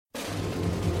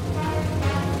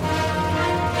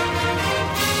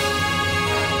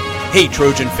Hey,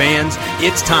 Trojan fans,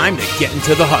 it's time to get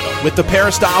into the huddle with the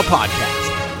Peristyle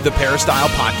Podcast. The Peristyle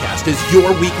Podcast is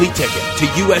your weekly ticket to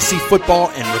USC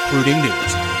football and recruiting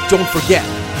news. Don't forget,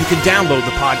 you can download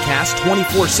the podcast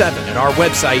 24/7 at our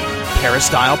website,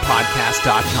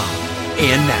 peristylepodcast.com.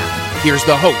 And now, here's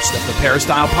the host of the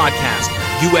Peristyle Podcast,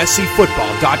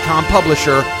 USCFootball.com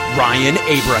publisher, Ryan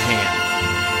Abraham.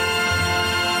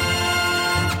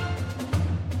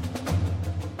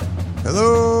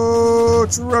 Hello,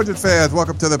 Trojan fans.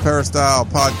 Welcome to the Peristyle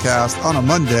Podcast on a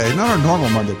Monday, not our normal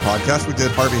Monday podcast. We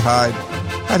did Harvey Hyde,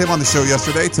 had him on the show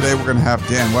yesterday. Today we're going to have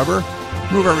Dan Weber.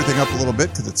 Move everything up a little bit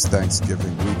because it's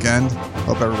Thanksgiving weekend.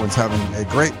 Hope everyone's having a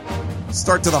great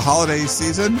start to the holiday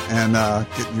season and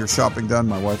getting your shopping done.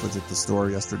 My wife was at the store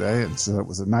yesterday and so it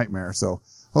was a nightmare. So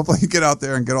hopefully you get out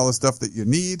there and get all the stuff that you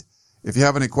need. If you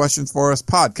have any questions for us,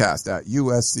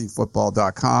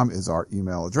 podcast@uscfootball.com is our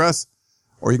email address.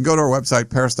 Or you can go to our website,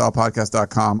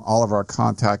 peristylepodcast.com. All of our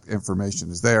contact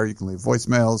information is there. You can leave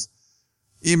voicemails,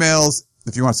 emails.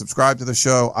 If you want to subscribe to the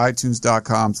show,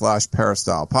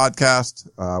 itunes.com/peristylepodcast.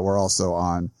 We're also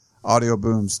on Audio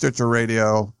Boom, Stitcher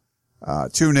Radio,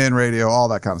 TuneIn Radio, all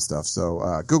that kind of stuff.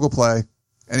 So Google Play,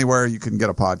 anywhere you can get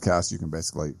a podcast, you can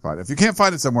basically find it. If you can't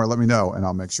find it somewhere, let me know, and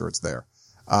I'll make sure it's there.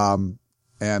 And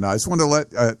I just wanted to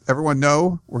let everyone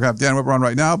know, we're going to have Dan Weber on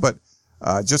right now, but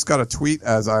just got a tweet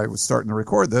as I was starting to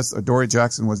record this. Adoree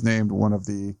Jackson was named one of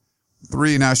the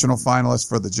 3 national finalists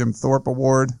for the Jim Thorpe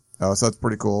Award. So that's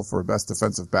pretty cool for best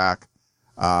defensive back.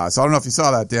 So I don't know if you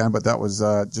saw that, Dan, but that was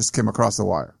just came across the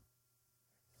wire.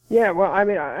 Yeah, well, I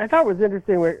mean, I thought it was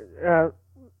interesting what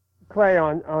Clay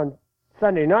on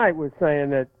Sunday night was saying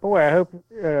that, boy, I hope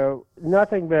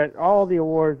nothing but all the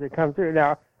awards that come through.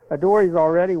 Now, Adoree's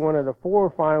already one of the 4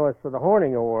 finalists for the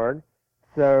Horning Award.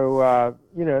 So,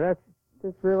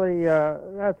 that's really,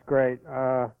 that's great.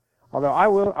 Although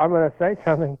I'm going to say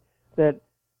something that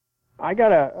I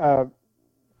got a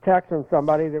text from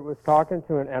somebody that was talking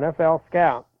to an NFL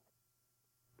scout,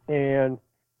 and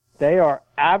they are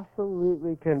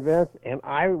absolutely convinced, and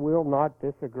I will not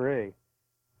disagree,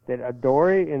 that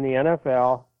Adoree in the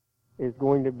NFL is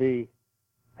going to be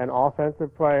an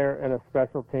offensive player and a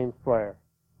special teams player.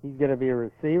 He's going to be a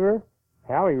receiver.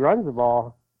 How he runs the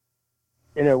ball,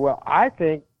 I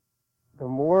think the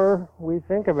more we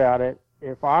think about it,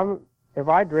 if I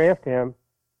draft him,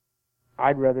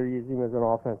 I'd rather use him as an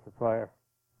offensive player.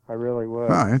 I really would.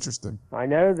 Ah, interesting. I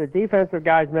know the defensive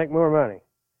guys make more money,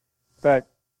 but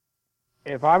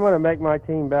if I'm going to make my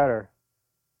team better,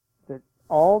 that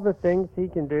all the things he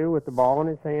can do with the ball in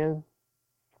his hand,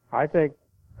 I think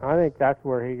that's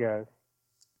where he goes.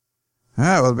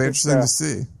 Yeah, well, it'll be interesting to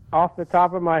see. Off the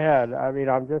top of my head, I mean,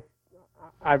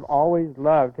 I've always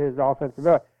loved his offensive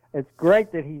ability. It's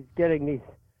great that he's getting these,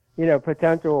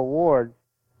 potential awards,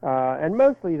 and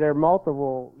mostly they're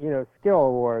multiple, skill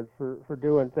awards for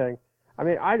doing things. I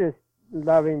mean, I just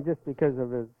love him just because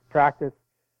of his practice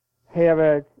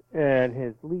habits and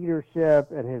his leadership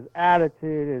and his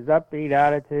attitude, his upbeat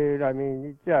attitude. I mean,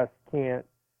 you just can't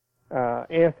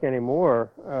ask any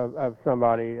more of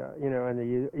somebody, in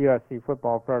the USC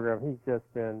football program. He's just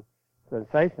been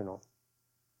sensational.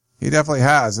 He definitely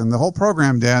has. And the whole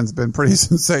program, Dan's been pretty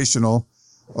sensational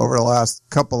over the last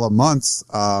couple of months.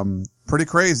 Pretty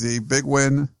crazy. Big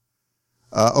win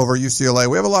over UCLA.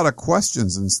 We have a lot of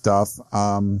questions and stuff.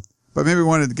 But maybe we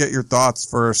wanted to get your thoughts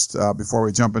first before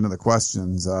we jump into the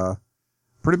questions.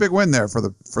 Pretty big win there for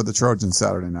the Trojans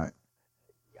Saturday night.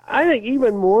 I think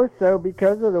even more so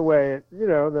because of the way,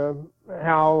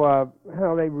 how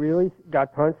they really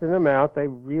got punched in the mouth. They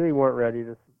really weren't ready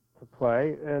to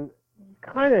play. And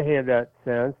kind of had that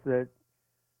sense that,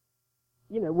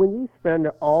 when you spend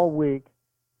all week,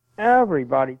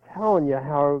 everybody telling you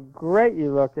how great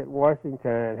you looked at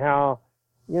Washington and how,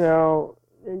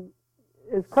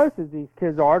 as close as these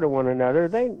kids are to one another,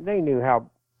 they knew how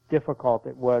difficult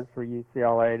it was for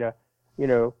UCLA to,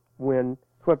 win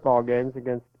football games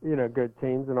against, good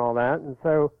teams and all that. And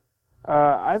so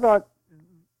I thought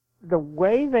the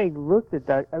way they looked at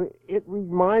that, I mean, it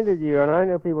reminded you, and I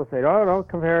know people say, oh, don't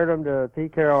compare them to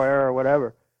Pete Carroll era or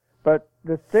whatever. But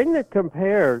the thing that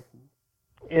compares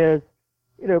is,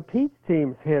 Pete's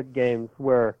teams had games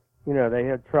where, they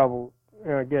had trouble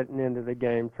getting into the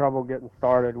game, trouble getting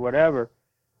started, whatever.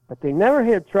 But they never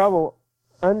had trouble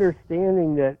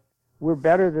understanding that we're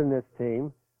better than this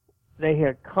team. They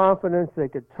had confidence they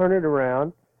could turn it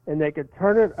around, and they could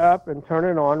turn it up and turn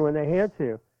it on when they had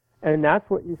to. And that's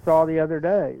what you saw the other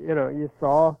day. You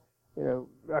saw,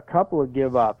 a couple of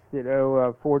give-ups,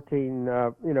 14,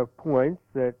 points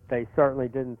that they certainly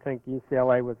didn't think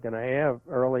UCLA was going to have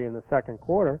early in the second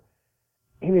quarter.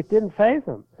 and it didn't faze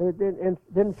them. It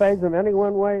didn't faze them any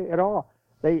one way at all.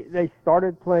 They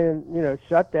started playing,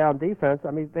 shutdown defense.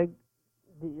 I mean,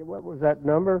 what was that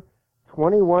number?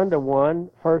 21-1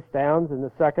 first downs in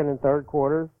the second and third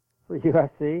quarters for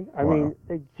USC. I mean,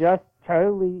 they just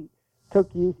totally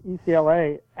took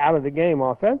UCLA out of the game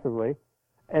offensively,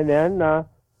 and then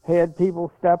had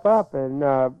people step up, and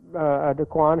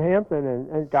DeQuan Hampton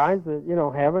and guys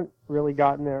that haven't really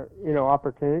gotten their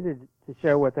opportunity to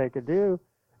show what they could do.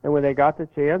 And when they got the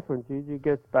chance, when Juju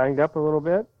gets banged up a little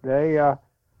bit, they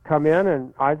come in,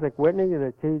 and Isaac Whitney,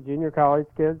 the two junior college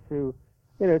kids who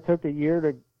took a year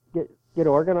to get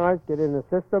organized, get in the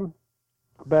system.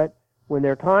 But when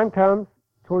their time comes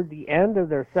toward the end of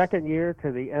their second year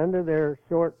to the end of their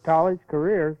short college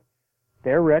careers,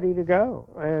 they're ready to go.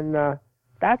 And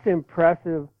that's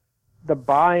impressive, the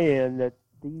buy-in that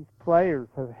these players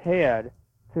have had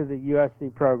to the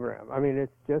USC program. I mean,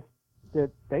 it's just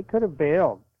that they could have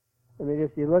bailed. I mean,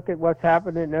 if you look at what's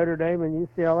happened at Notre Dame and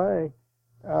UCLA,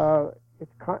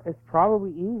 it's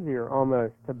probably easier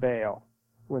almost to bail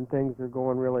when things are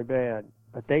going really bad.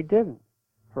 But they didn't,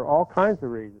 for all kinds of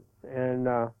reasons. And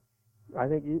I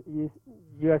think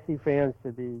USC fans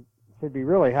should be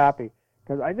really happy,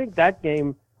 because I think that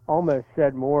game almost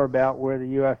said more about where the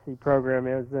USC program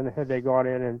is than had they gone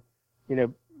in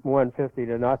and won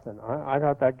 50-0. I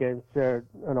thought that game showed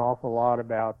an awful lot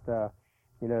about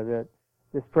that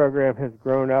this program has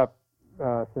grown up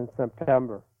since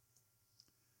September.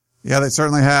 Yeah, they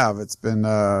certainly have. It's been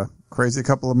a crazy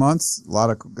couple of months. A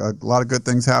lot of good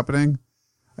things happening,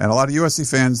 and a lot of USC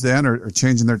fans, Dan, are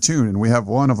changing their tune, and we have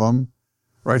one of them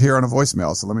right here on a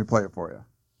voicemail. So let me play it for you.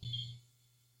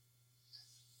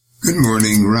 Good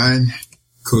morning, Ryan,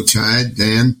 Coach Hyde,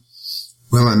 Dan.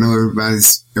 Well, I know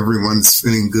everyone's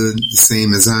feeling good, the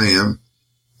same as I am.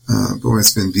 Boy,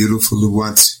 it's been beautiful to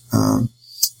watch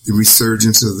the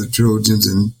resurgence of the Trojans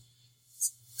and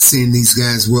seeing these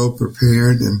guys well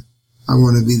prepared. And I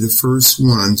want to be the first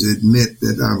one to admit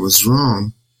that I was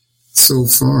wrong so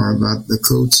far about the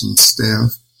coaching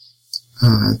staff.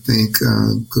 I think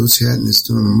Coach Hatton is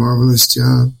doing a marvelous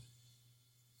job.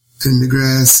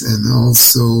 Pendergrass and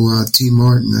also T.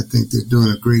 Martin, I think they're doing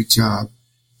a great job.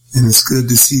 And it's good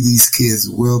to see these kids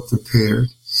well prepared.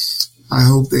 I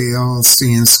hope they all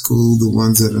stay in school, the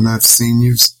ones that are not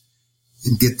seniors,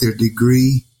 and get their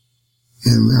degree.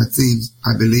 And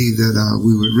I believe that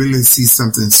we would really see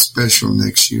something special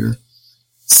next year.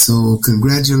 So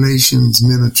congratulations,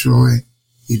 men of Troy.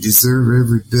 You deserve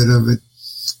every bit of it,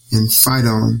 and fight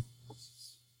on.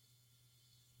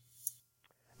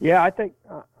 Yeah, I think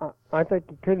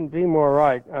you couldn't be more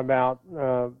right about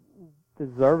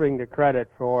deserving the credit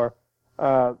for.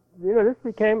 This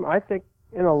became, I think,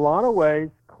 in a lot of ways,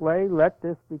 Clay let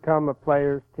this become a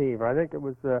players' team. I think it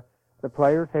was the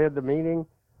players had the meeting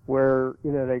where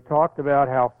they talked about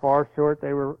how far short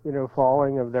they were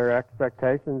falling of their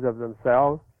expectations of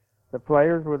themselves. The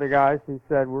players were the guys who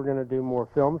said, we're going to do more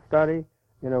film study.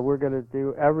 We're going to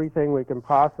do everything we can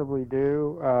possibly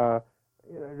do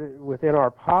within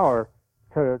our power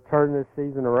to turn this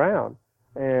season around.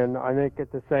 And I think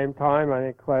at the same time, I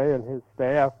think Clay and his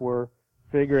staff were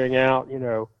figuring out,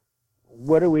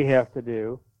 what do we have to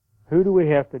do? Who do we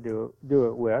have to do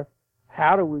it with?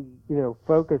 How do we,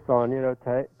 focus on,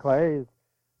 Clay is,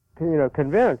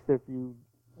 convinced if you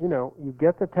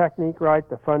get the technique right,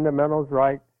 the fundamentals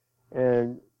right,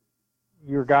 and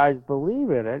your guys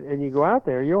believe in it, and you go out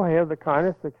there, you'll have the kind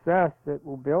of success that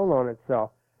will build on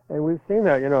itself. And we've seen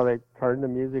that, they turn the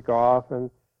music off, and,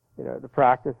 the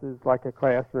practice is like a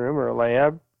classroom or a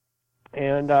lab,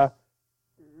 and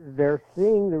they're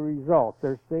seeing the results.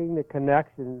 They're seeing the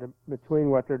connection between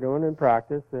what they're doing in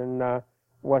practice and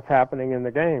what's happening in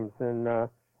the games. And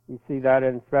you see that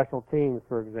in special teams,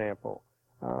 for example.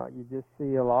 You just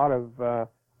see a lot of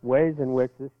ways in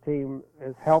which this team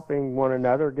is helping one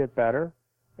another get better,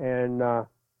 and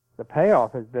the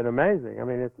payoff has been amazing. I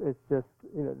mean, it's just,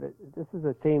 this is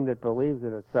a team that believes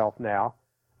in itself now.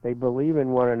 They believe in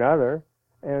one another,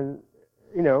 and,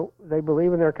 they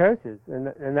believe in their coaches.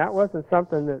 And that wasn't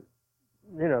something that,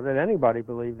 that anybody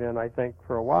believed in, I think,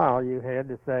 for a while. You had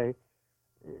to say,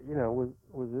 was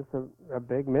this a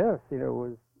big miss?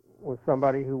 Was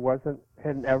somebody who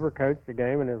hadn't ever coached a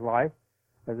game in his life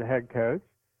as a head coach,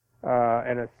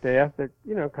 and a staff that,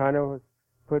 kind of was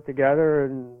put together,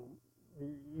 and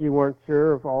you weren't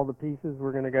sure if all the pieces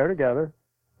were going to go together,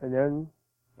 and then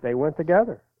they went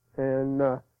together. And,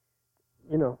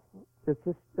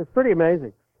 it's pretty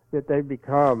amazing that they've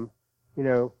become,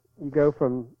 you go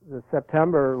from the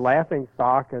September laughing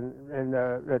stock and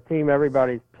the team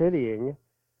everybody's pitying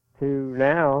to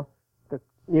now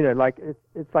like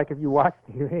it's like if you watch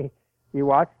TV, you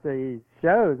watch the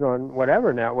shows on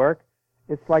whatever network,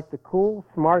 it's like the cool,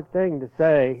 smart thing to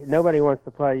say, nobody wants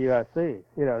to play USC.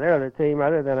 They're the team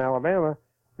other than Alabama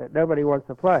that nobody wants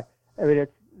to play. I mean,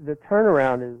 the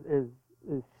turnaround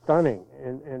is stunning,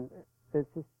 and it's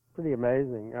just pretty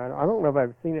amazing. I don't know if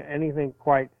I've seen anything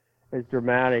quite as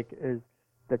dramatic as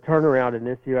the turnaround in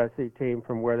this USC team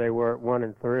from where they were at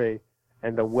 1-3,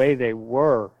 and the way they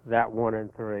were that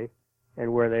 1-3,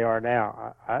 and where they are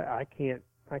now. I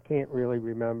can't really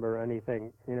remember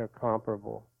anything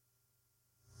comparable.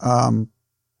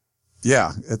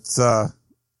 Yeah, it's a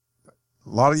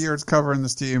lot of years covering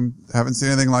this team. Haven't seen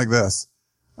anything like this.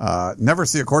 Never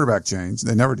see a quarterback change.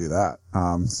 They never do that.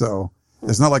 So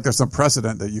it's not like there's some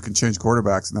precedent that you can change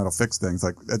quarterbacks and that'll fix things.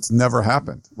 Like, it's never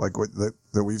happened. Like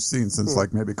that we've seen since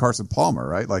like maybe Carson Palmer,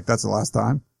 right? Like, that's the last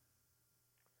time.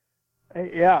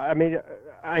 Yeah, I mean,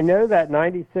 I know that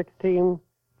 96 team,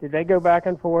 did they go back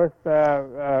and forth?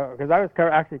 Because I was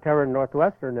actually covering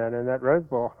Northwestern then in that Rose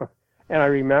Bowl. And I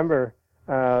remember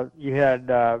you had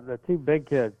the two big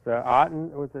kids,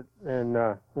 Otten, was it? And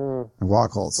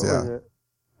Wachholz, yeah.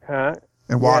 Huh?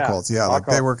 And Wachholz, yeah. Like,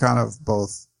 they were kind of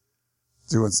both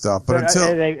doing stuff. But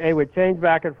until they would change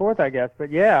back and forth, I guess.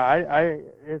 But yeah,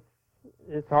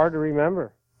 it's hard to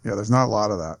remember. Yeah, there's not a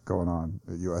lot of that going on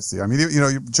at USC. I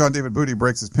mean, John David Booty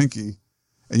breaks his pinky,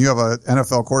 and you have an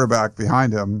NFL quarterback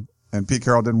behind him, and Pete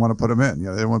Carroll didn't want to put him in.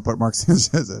 They didn't want to put Mark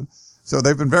Sanchez in. So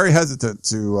they've been very hesitant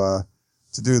to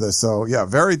do this. So yeah,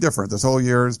 very different. This whole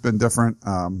year has been different.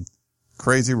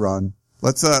 Crazy run.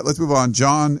 Let's move on.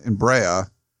 John in Brea.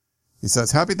 He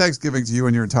says, "Happy Thanksgiving to you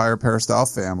and your entire Peristyle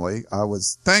family. I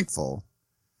was thankful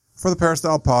for the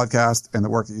Peristyle podcast and the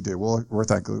work that you do." Well, we're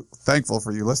thankful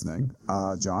for you listening.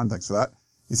 John, thanks for that.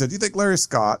 He said, "Do you think Larry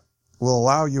Scott will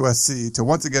allow USC to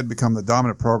once again become the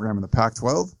dominant program in the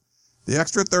Pac-12? The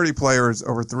extra 30 players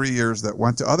over 3 years that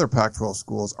went to other Pac-12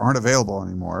 schools aren't available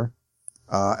anymore,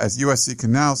 as USC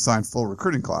can now sign full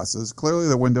recruiting classes. Clearly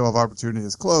the window of opportunity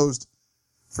is closed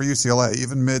for UCLA.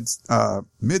 Even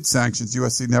mid-sanctions,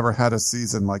 USC never had a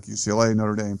season like UCLA,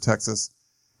 Notre Dame, Texas,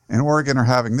 and Oregon are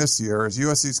having this year. Is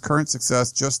USC's current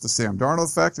success just the Sam Darnold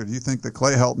effect, or do you think that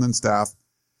Clay Helton and staff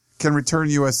can return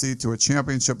USC to a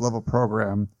championship-level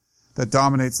program that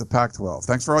dominates the Pac-12?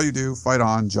 Thanks for all you do. Fight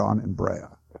on, John in Brea."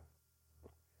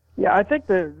 Yeah, I think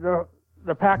the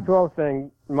Pac-12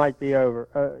 thing might be over,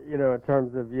 in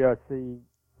terms of USC,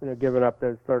 giving up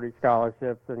those 30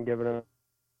 scholarships and giving up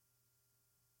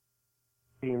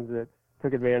teams that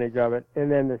took advantage of it,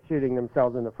 and then the shooting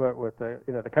themselves in the foot with the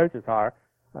coaches hire,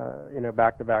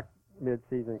 back-to-back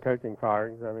mid-season coaching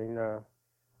firings. I mean,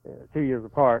 2 years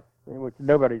apart, which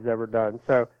nobody's ever done.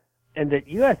 So, and that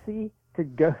USC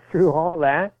could go through all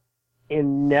that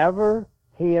and never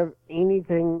have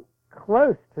anything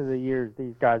close to the years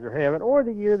these guys are having, or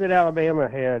the year that Alabama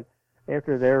had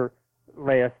after their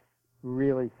last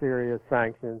really serious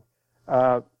sanctions.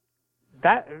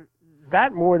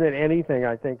 That more than anything,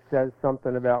 I think, says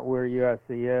something about where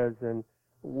USC is and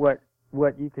what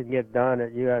you can get done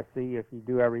at USC if you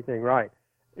do everything right.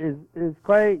 Is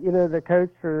Clay, the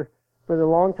coach for the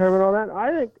long term and all that?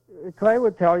 I think Clay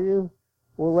would tell you,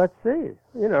 well, let's see.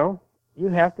 You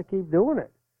have to keep doing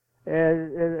it.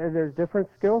 And there's different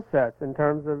skill sets in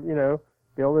terms of,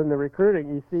 building the recruiting.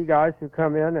 You see guys who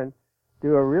come in and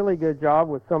do a really good job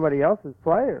with somebody else's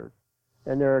players,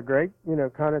 and they're a great,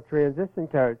 kind of transition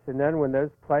coach. And then when those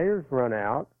players run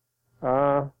out,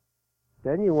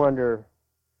 then you wonder,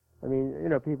 I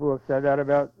mean, people have said that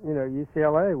about,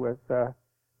 UCLA with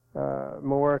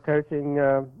Moore coaching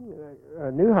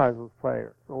Neuheisel's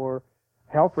players, or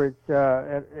Helfrich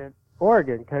at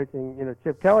Oregon coaching,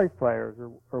 Chip Kelly's players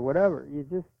or whatever.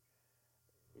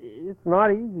 It's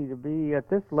not easy to be at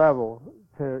this level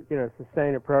to,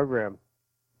 sustain a program.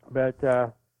 But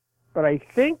I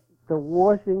think the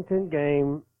Washington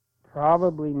game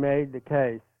probably made the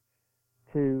case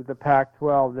to the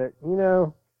Pac-12 that,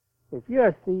 if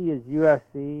USC is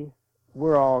USC,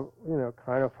 we're all,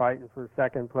 kind of fighting for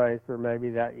second place, or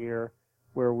maybe that year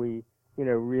where we,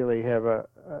 really have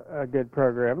a good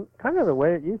program, kind of the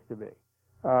way it used to be.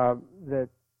 That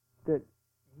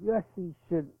USC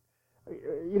should,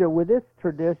 with its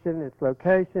tradition, its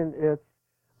location, its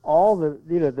all the,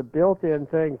 the built-in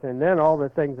things, and then all the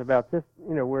things about this,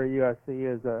 where USC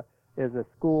is a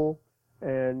school,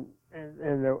 and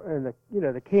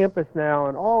the campus now,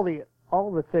 and all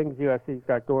the things USC's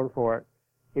got going for it.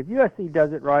 If USC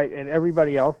does it right and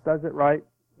everybody else does it right,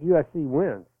 USC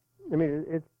wins. I mean,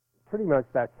 it's pretty much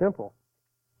that simple.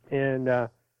 And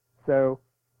so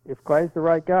if Clay's the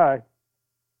right guy,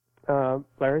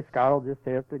 Larry Scott will just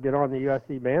have to get on the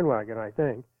USC bandwagon, I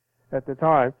think, at the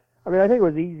time. I mean, I think it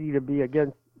was easy to be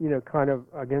against, kind of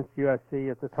against USC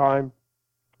at the time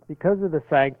because of the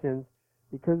sanctions,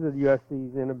 because of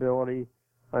USC's inability,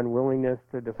 unwillingness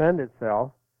to defend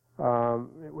itself.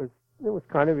 It was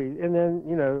kind of easy. And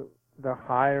then, the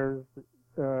hires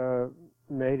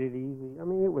made it easy. I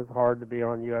mean, it was hard to be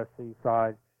on USC's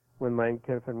side when Lane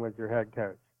Kiffin was your head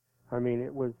coach. I mean,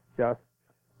 it was just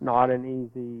not an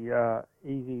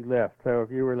easy lift. So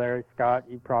if you were Larry Scott,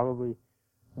 you probably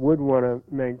would want to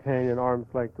maintain an arm's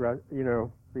length,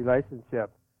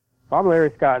 relationship. If I'm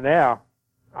Larry Scott now,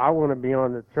 I want to be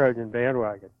on the Trojan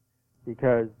bandwagon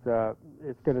because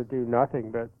it's going to do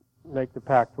nothing but make the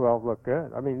Pac-12 look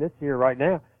good. I mean, this year right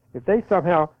now, if they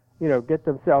somehow, get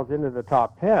themselves into the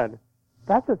top 10,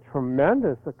 that's a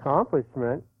tremendous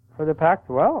accomplishment for the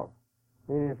Pac-12.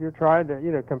 I mean, if you're trying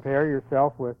to, compare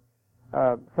yourself with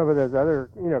some of those other,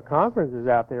 conferences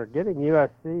out there, getting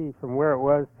USC from where it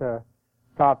was to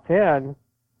top 10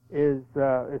 is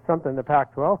something the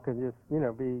Pac-12 can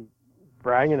just, be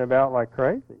bragging about like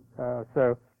crazy.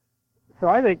 So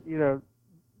I think,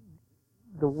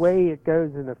 the way it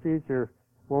goes in the future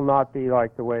will not be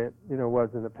like the way it, was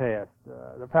in the past.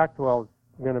 The Pac-12 is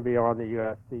going to be on the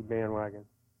USC bandwagon.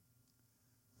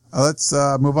 Let's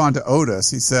move on to Otis.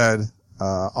 He said,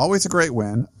 always a great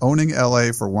win, owning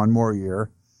LA for one more year.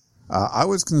 I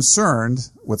was concerned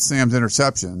with Sam's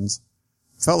interceptions.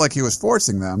 Felt like he was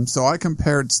forcing them, so I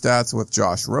compared stats with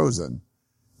Josh Rosen.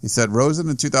 He said Rosen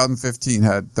in 2015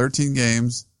 had 13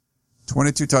 games,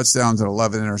 22 touchdowns, and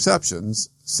 11 interceptions.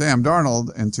 Sam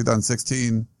Darnold in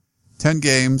 2016, 10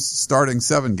 games, starting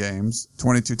 7 games,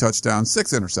 22 touchdowns,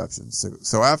 6 interceptions.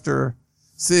 So after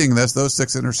seeing this, those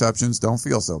 6 interceptions don't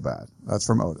feel so bad. That's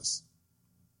from Otis.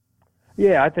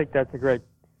 Yeah, I think that's a great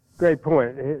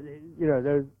point.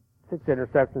 Those 6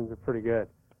 interceptions are pretty good.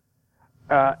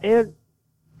 And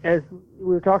as we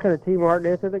were talking to T.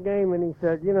 Martin after the game, and he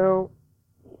said,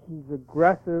 he's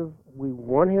aggressive. We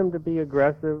want him to be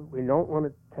aggressive. We don't want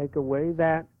to take away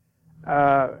that.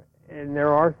 And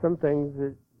there are some things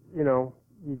that,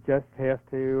 you just have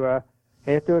to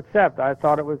accept. I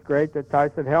thought it was great that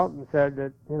Tyson Helton said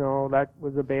that, that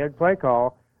was a bad play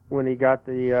call when he got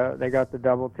they got the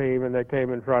double team and they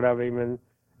came in front of him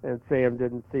and Sam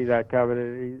didn't see that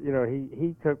coming.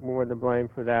 He took more of the blame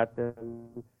for that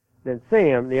than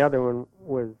Sam. The other one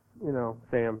was,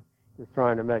 Sam just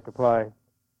trying to make a play.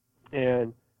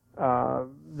 And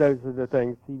those are the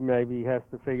things he maybe has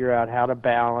to figure out how to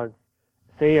balance.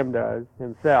 Sam does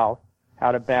himself,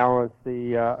 how to balance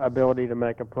the ability to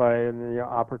make a play and the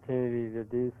opportunity to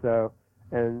do so,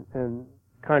 and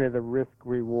kind of the risk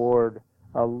reward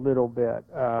a little bit.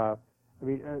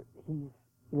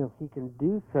 He can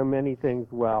do so many things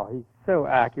well. He's so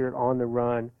accurate on the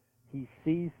run. He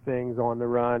sees things on the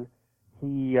run.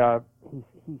 He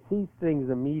sees things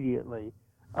immediately.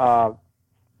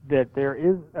 That there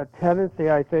is a tendency,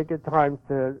 I think, at times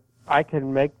I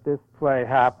can make this play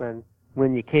happen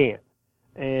when you can't.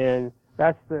 And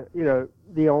that's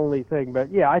the only thing.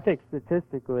 But yeah, I think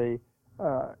statistically,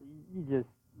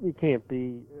 you can't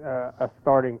be a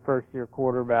starting first-year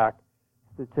quarterback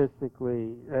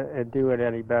statistically and do it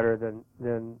any better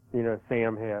than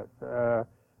Sam has.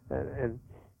 And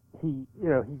he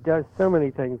does so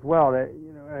many things well that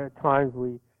at times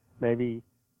we maybe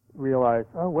realize,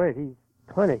 oh wait, he's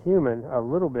kind of human a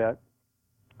little bit,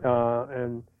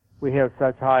 and we have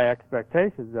such high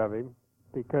expectations of him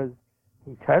because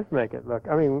he does make it look.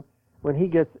 I mean, when he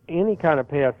gets any kind of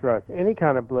pass rush, any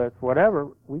kind of blitz, whatever,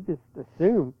 we just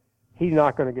assume he's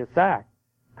not going to get sacked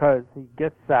because he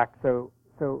gets sacked so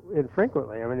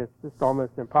infrequently. I mean, it's just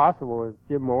almost impossible, as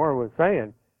Jim Moore was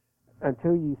saying.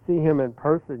 Until you see him in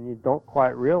person, you don't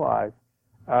quite realize.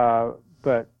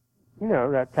 But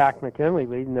that Tack McKinley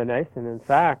leading the nation in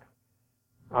sacks,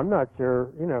 I'm not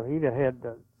sure, he'd have had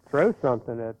to throw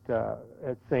something at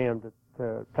Sam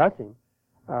to touch him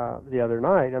the other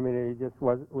night. I mean, he just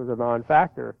was a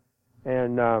non-factor.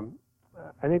 And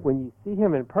I think when you see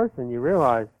him in person, you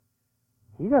realize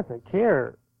he doesn't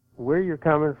care where you're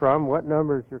coming from, what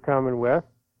numbers you're coming with.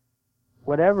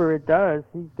 Whatever it does,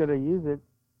 he's going to use it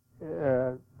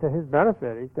to his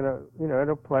benefit. He's going to,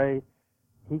 it'll play.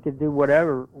 He can do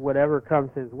whatever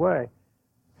comes his way.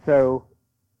 So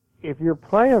if you're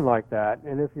playing like that,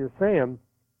 and if you're Sam,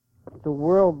 the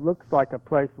world looks like a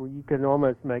place where you can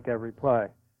almost make every play.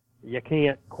 You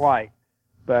can't quite,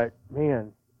 but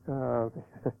man,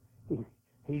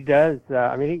 he does.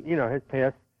 I mean, his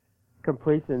pass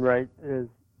completion rate is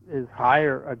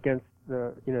higher against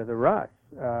the rush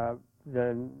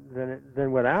than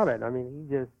without it. I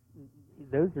mean,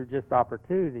 those are just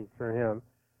opportunities for him.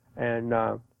 And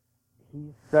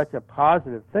he's such a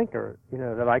positive thinker,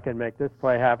 that I can make this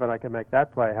play happen, I can make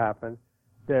that play happen,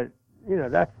 that,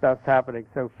 that stuff's happening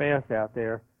so fast out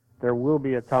there. There will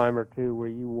be a time or two where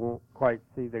you won't quite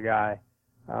see the guy,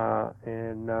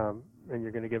 and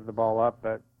you're going to give the ball up,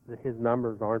 but his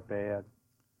numbers aren't bad.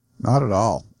 Not at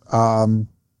all.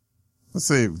 Let's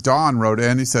see. Don wrote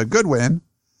in. He said, good win.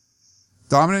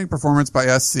 Dominating performance by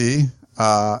SC.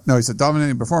 He said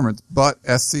dominating performance, but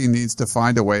SC needs to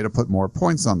find a way to put more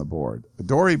points on the board.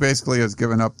 Adoree basically has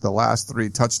given up the last 3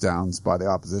 touchdowns by the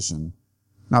opposition.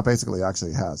 Not basically,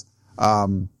 actually has.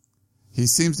 He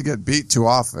seems to get beat too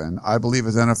often. I believe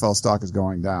his NFL stock is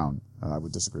going down. I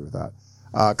would disagree with that.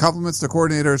 Compliments to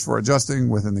coordinators for adjusting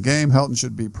within the game. Helton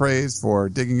should be praised for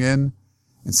digging in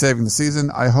and saving the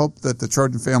season. I hope that the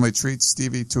Trojan family treats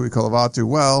Stevie Tuikolovatu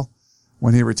well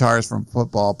when he retires from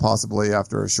football, possibly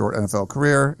after a short NFL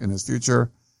career in his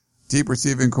future. Deep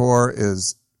receiving core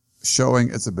is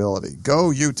showing its ability. Go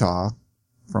Utah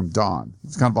from Don.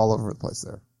 He's kind of all over the place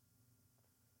there.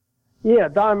 Yeah,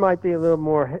 Don might be a little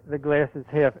more, the glass is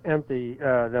half empty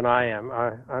than I am.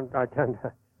 I tend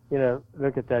to,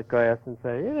 look at that glass and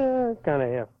say, it's kind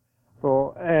of half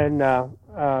full. And,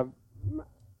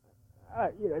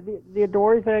 the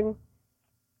Adoree thing,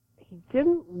 he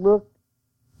didn't look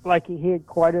like he had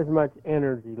quite as much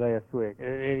energy last week.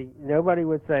 Nobody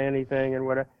would say anything and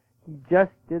whatever. He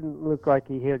just didn't look like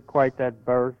he had quite that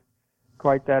burst,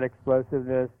 quite that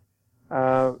explosiveness.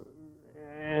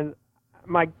 And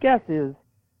my guess is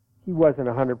he wasn't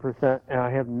 100%, and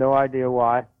I have no idea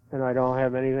why, and I don't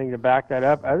have anything to back that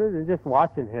up other than just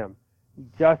watching him. He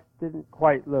just didn't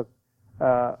quite look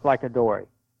like Adoree.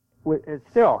 And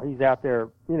still, he's out there,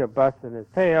 busting his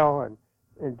tail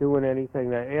and doing anything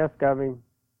they ask of him.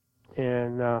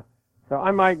 And so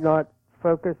I might not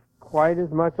focus quite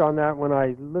as much on that when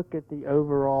I look at the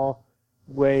overall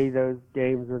way those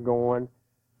games are going.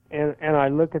 And I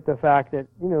look at the fact that,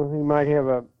 he might have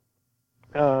a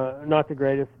not the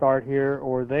greatest start here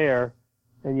or there,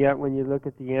 and yet when you look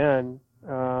at the end,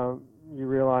 you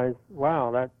realize,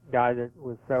 wow, that guy that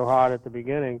was so hot at the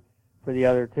beginning for the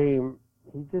other team,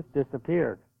 he just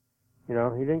disappeared. He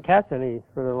didn't catch any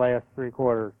for the last 3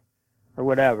 quarters or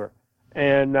whatever.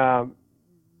 And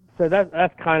so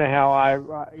that's kind of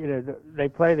how they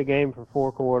play the game for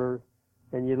 4 quarters,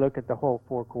 and you look at the whole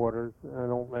 4 quarters. I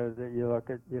don't know that you look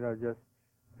at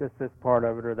just this part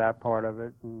of it or that part of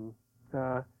it, and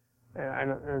I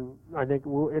think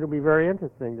it'll be very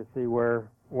interesting to see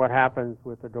what happens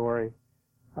with Adoree,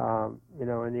 in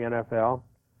the NFL.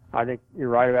 I think you're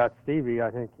right about Stevie.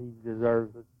 I think he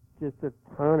deserves just a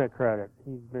ton of credit.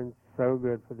 He's been so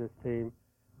good for this team.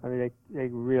 I mean, they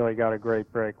really got a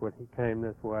great break when he came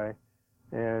this way.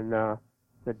 And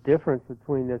the difference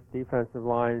between this defensive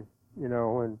line,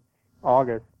 in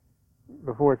August,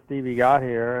 before Stevie got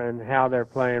here, and how they're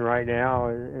playing right now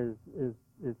is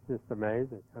just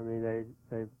amazing. I mean,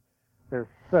 they're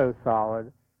so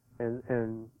solid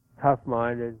and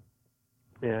tough-minded.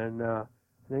 And I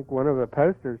think one of the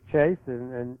posters, Chase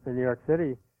in New York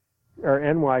City, or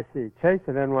NYC, Chase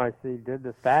at NYC did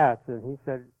the stats, and he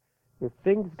said, if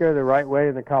things go the right way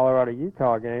in the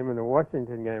Colorado-Utah game and the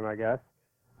Washington game, I guess,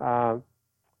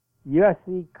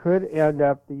 USC could end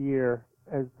up the year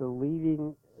as the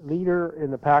leader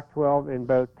in the Pac-12 in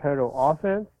both total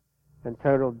offense and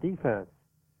total defense.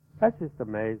 That's just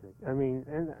amazing. I mean,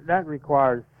 and that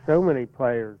requires so many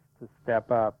players to step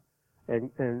up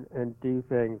and do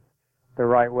things the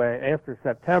right way after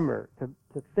September. To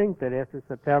think that after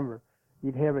September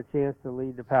you'd have a chance to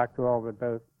lead the Pac-12 in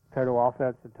both total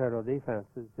offense and total defense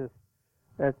is just,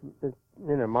 it's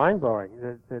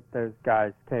mind-blowing that those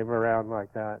guys came around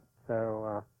like that.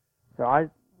 So I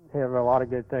have a lot of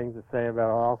good things to say about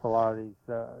an awful lot of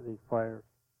these players.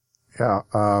 Yeah,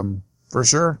 for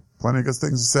sure. Plenty of good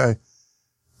things to say.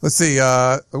 Let's see.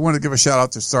 I want to give a shout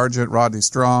out to Sergeant Rodney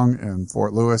Strong in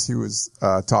Fort Lewis. He was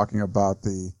talking about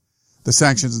the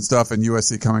sanctions and stuff and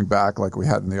USC coming back like we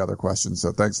had in the other questions.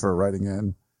 So thanks for writing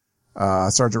in,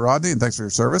 Sergeant Rodney, and thanks for your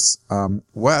service.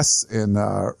 Wes in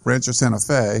Rancho Santa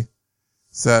Fe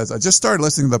says, I just started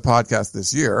listening to the podcast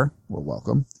this year. Well,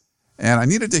 welcome. And I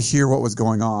needed to hear what was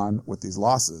going on with these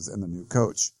losses and the new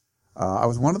coach. I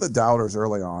was one of the doubters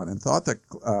early on and thought that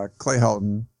Clay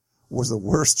Helton was the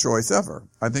worst choice ever.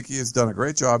 I think he has done a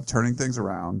great job turning things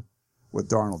around with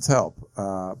Darnold's help.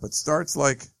 But starts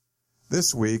like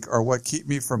this week are what keep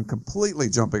me from completely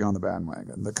jumping on the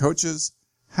bandwagon. The coaches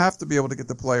have to be able to get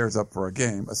the players up for a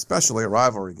game, especially a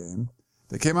rivalry game.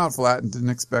 They came out flat and didn't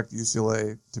expect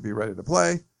UCLA to be ready to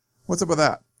play. What's up with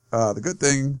that? The good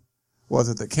thing was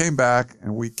that they came back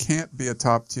and we can't be a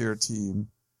top tier team,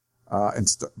 and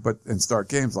start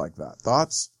games like that.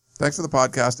 Thoughts? Thanks for the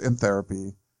podcast and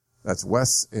therapy. That's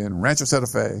Wes in Rancho Santa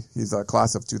Fe. He's a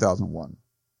class of 2001.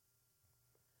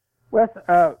 Wes,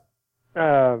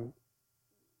 I'm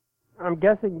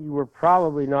guessing you were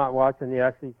probably not watching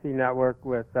the SEC network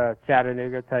with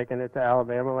Chattanooga taking it to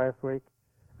Alabama last week.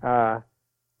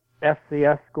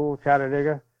 FCS school,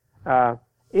 Chattanooga.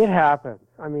 It happens.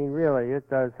 I mean, really, it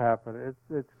does happen.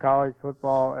 It's college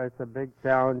football. It's a big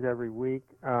challenge every week.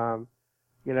 You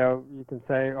know, you can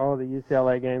say, oh, the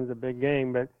UCLA game's a big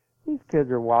game, but these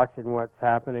kids are watching what's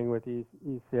happening with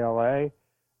UCLA.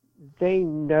 They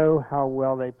know how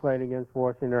well they played against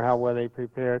Washington or how well they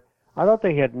prepared. I thought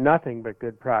they had nothing but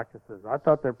good practices. I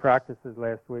thought their practices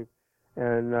last week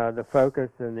and the focus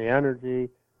and the energy,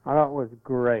 I thought was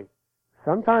great.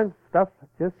 Sometimes stuff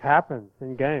just happens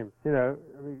in games. You know,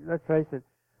 I mean, let's face it,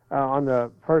 on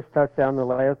the first touchdown, the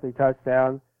Lashley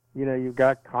touchdown, you know, you've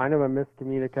got kind of a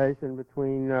miscommunication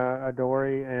between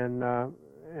Adoree and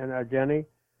Jenny,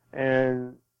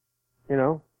 and, you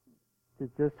know, it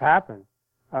just happened.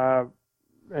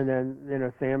 And then, you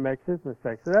know, Sam makes his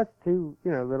mistake. So that's two,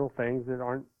 you know, little things that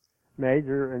aren't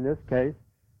major in this case,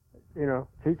 you know,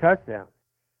 2 touchdowns.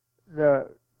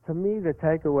 To me, the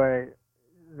takeaway,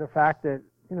 the fact that,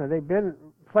 you know, they've been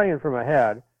playing from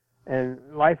ahead and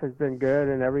life has been good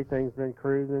and everything's been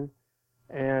cruising,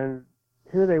 and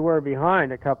here they were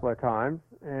behind a couple of times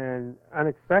and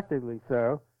unexpectedly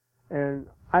so. And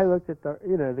I looked at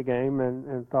the game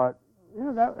and thought, you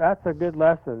know, that's a good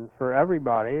lesson for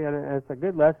everybody, and it's a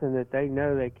good lesson that they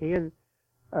know they can,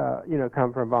 you know,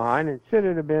 come from behind. And should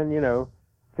it have been, you know,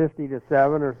 50-7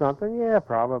 or something? Yeah,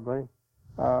 probably.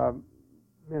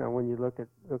 You know, when you look at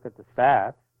the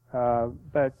stats,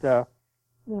 but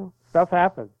you know, stuff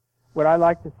happens. Would I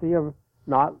like to see them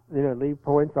not, you know, leave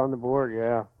points on the board?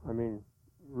 Yeah, I mean,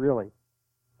 really.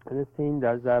 And this team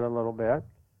does that a little bit,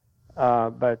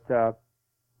 but I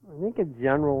think in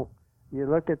general. You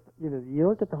look at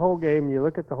the whole game, you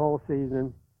look at the whole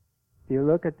season, you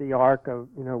look at the arc of,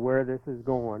 you know, where this is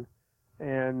going,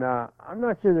 and I'm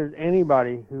not sure there's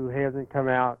anybody who hasn't come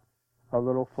out a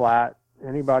little flat,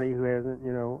 anybody who hasn't,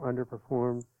 you know,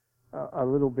 underperformed a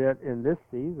little bit in this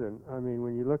season. I mean,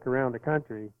 when you look around the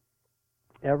country,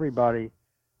 everybody,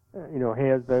 you know,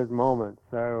 has those moments.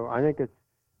 So I think it's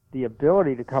the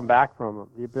ability to come back from them,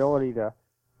 the ability to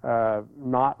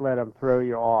not let them throw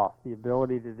you off, the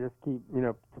ability to just keep, you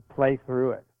know, to play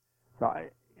through it. So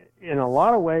in a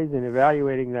lot of ways in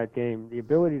evaluating that game, the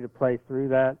ability to play through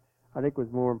that, I think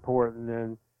was more important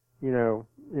than, you know,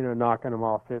 knocking them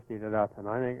off 50-0.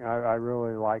 I think I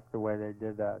really like the way they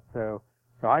did that. So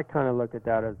I kind of look at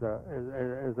that as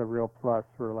a real plus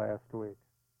for last week.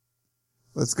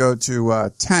 Let's go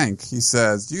to Tank. He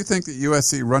says, do you think the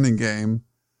USC running game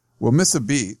will miss a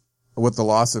beat with the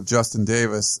loss of Justin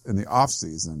Davis in the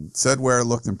offseason? Sedware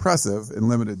looked impressive in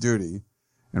limited duty,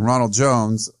 and Ronald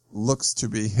Jones looks to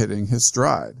be hitting his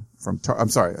stride. I'm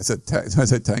sorry, I said Tank.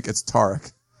 It's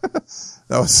Tarek.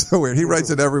 That was so weird. He writes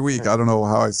it every week. I don't know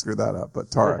how I screwed that up, but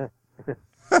Tarek.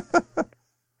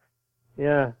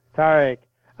 Yeah, Tarek.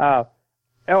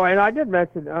 Oh, and I did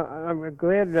mention, I'm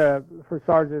glad for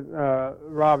Sergeant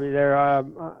Robbie there,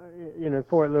 you know,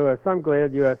 Fort Lewis. I'm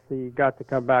glad USC got to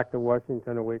come back to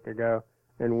Washington a week ago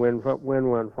and win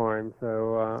one for him.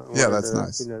 So yeah, that's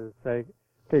nice. You know, to say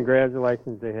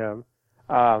congratulations to him.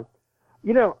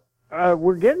 You know,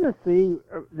 we're getting to see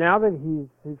now that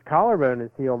his collarbone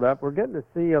is healed up. We're getting to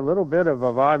see a little bit of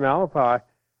Avai Malapai,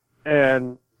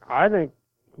 and I think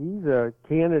he's a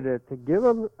candidate to give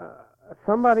him.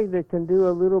 Somebody that can do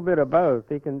a little bit of both.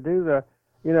 He can do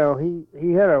you know,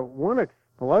 he had one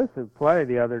explosive play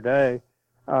the other day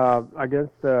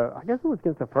against I guess it was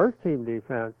against the first team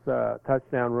defense,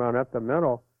 touchdown run up the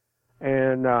middle,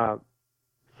 and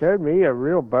showed me a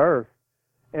real burst.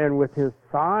 And with his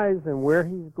size and where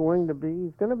he's going to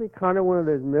be kind of one of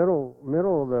those middle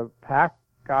of the pack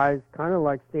guys, kind of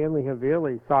like Stanley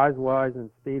Havili, size-wise and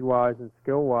speed-wise and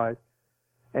skill-wise.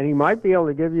 And he might be able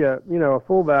to give you, you know, a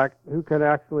fullback who can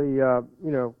actually, you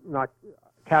know, not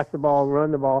catch the ball,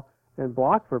 run the ball, and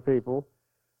block for people.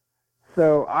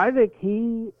 So I think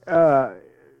he,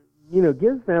 you know,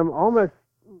 gives them almost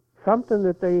something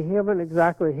that they haven't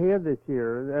exactly had this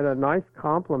year, and a nice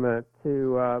compliment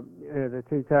to the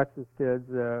two Texas kids,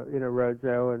 you know,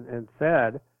 Rojo and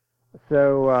Fed.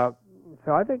 So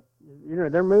I think, you know,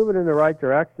 they're moving in the right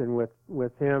direction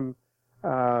with him. You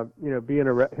know,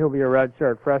 he'll be a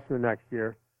redshirt freshman next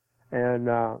year, and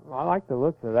I like the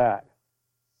looks of that.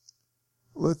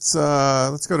 Let's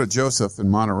go to Joseph in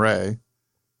Monterey.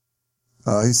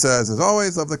 He says, as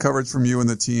always, love the coverage from you and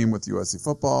the team with USC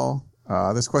football.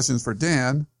 This question is for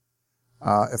Dan.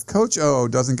 If Coach O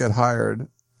doesn't get hired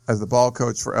as the ball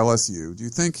coach for LSU, do you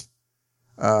think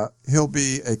he'll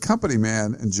be a company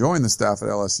man and join the staff at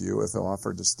LSU if he'll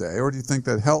offered to stay? Or do you think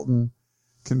that Helton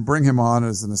can bring him on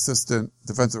as an assistant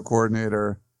defensive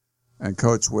coordinator and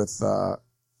coach with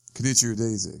Kenichi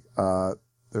Udeze?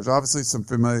 There's obviously some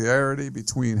familiarity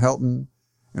between Helton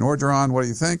and Orgeron. What do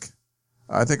you think?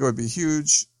 I think it would be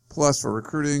huge plus for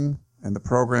recruiting and the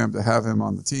program to have him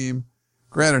on the team.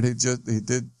 Granted, he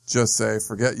did just say,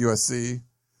 forget USC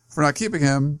for not keeping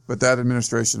him, but that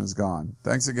administration is gone.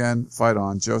 Thanks again. Fight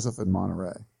on. Joseph in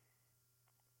Monterey.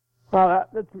 Well,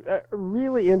 that's a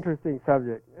really interesting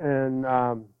subject. And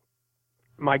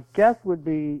my guess would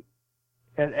be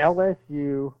at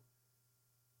LSU,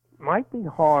 might be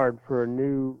hard for a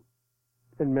new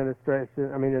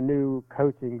administration, a new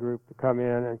coaching group to come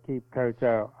in and keep Coach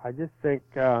O. I just think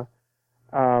for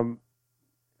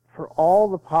all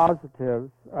the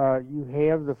positives, you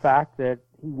have the fact that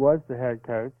he was the head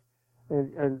coach,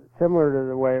 and similar to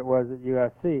the way it was at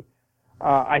USC.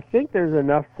 I think there's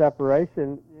enough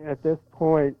separation at this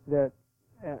point that,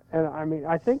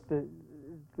 I think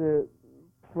the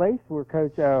place where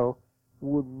Coach O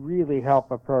would really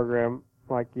help a program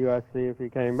like USC if he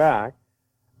came back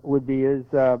would be as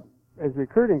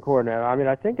recruiting coordinator.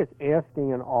 I think it's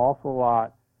asking an awful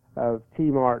lot of T.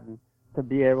 Martin to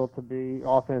be able to be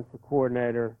offensive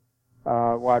coordinator,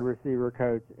 wide receiver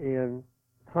coach, and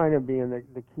kind of being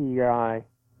the key guy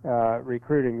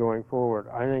recruiting going forward.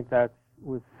 I think that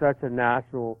was such a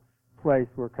natural place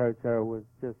where Coach O was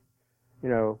just,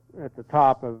 at the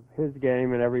top of his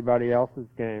game and everybody else's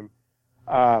game.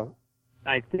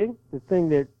 I think the thing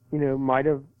that, might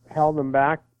have held him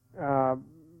back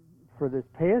for this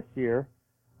past year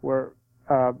where,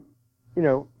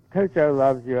 Coach O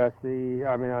loves USC.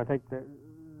 I think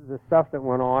the stuff that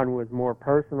went on was more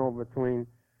personal between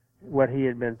what he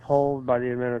had been told by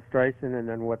the administration and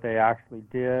then what they actually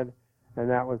did. And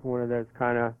that was one of those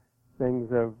kind of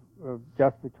things of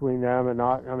just between them and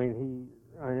not, I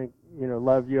think,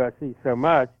 loved USC so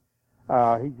much.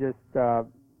 He just,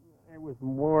 it was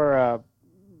more of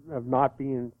not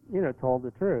being, told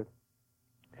the truth.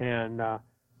 And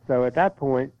so at that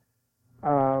point,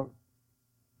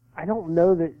 I don't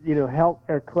know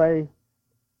that, Clay,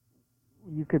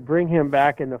 you could bring him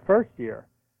back in the first year.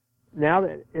 Now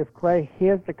that if Clay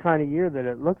has the kind of year that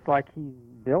it looks like he's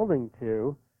building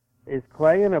to, is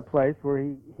Clay in a place where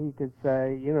he could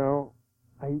say, you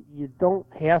don't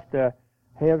have to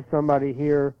have somebody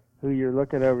here who you're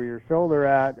looking over your shoulder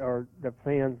at, or the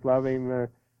fans love him,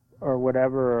 or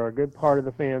whatever, or a good part of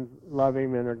the fans love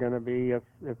him and are going to be, if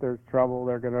there's trouble,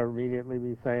 they're going to immediately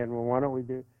be saying, well, why don't we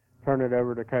turn it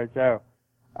over to Coach O?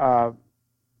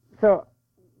 So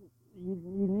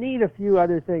you need a few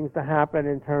other things to happen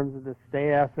in terms of the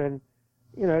staff, and,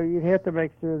 you'd have to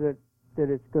make sure that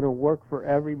it's going to work for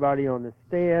everybody on the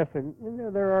staff, and,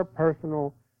 there are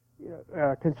personal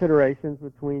considerations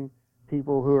between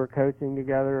people who are coaching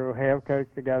together or have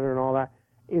coached together and all that.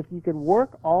 If you could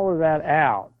work all of that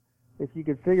out, if you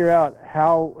could figure out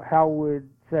how would,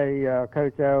 say,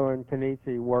 Coach O and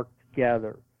Kenichi work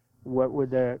together, what would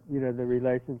the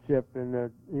relationship and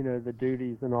the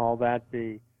duties and all that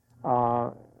be?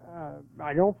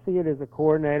 I don't see it as a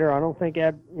coordinator. I don't think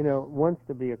Ed, wants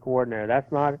to be a coordinator.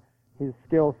 That's not his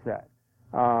skill set.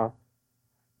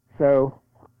 So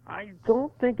I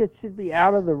don't think it should be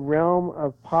out of the realm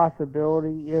of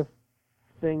possibility if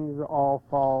things all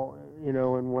fall, in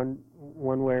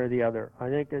one way or the other. I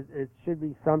think it should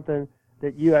be something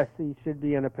that USC should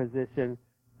be in a position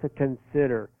to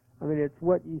consider. It's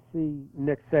what you see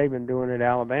Nick Saban doing at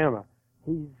Alabama.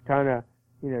 He's kind of,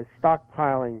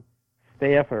 stockpiling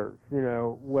staffers,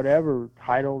 whatever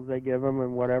titles they give them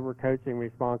and whatever coaching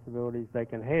responsibilities they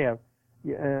can have.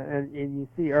 And you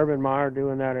see Urban Meyer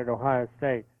doing that at Ohio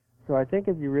State. So I think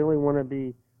if you really want to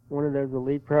be one of those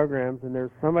elite programs, and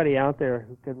there's somebody out there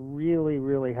who can really,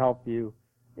 really help you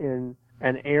in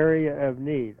an area of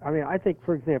need. I think,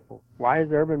 for example, why is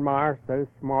Urban Meyer so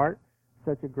smart,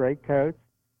 such a great coach?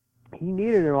 He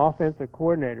needed an offensive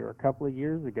coordinator a couple of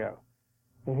years ago,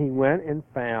 and he went and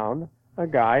found a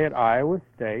guy at Iowa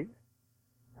State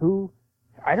who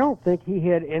I don't think he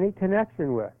had any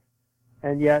connection with,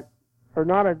 and yet, or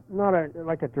not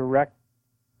a direct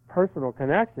personal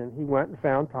connection. He went and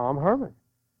found Tom Herman,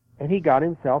 and he got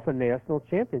himself a national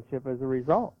championship as a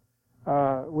result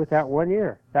with that 1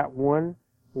 year, that one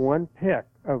pick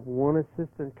of one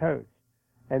assistant coach,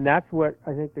 and that's what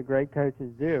I think the great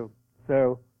coaches do.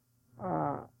 So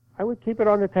I would keep it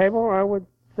on the table, or I would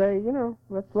say,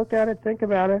 let's look at it, think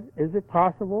about it. Is it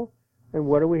possible? And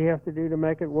what do we have to do to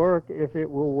make it work if it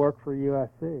will work for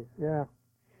USC? Yeah.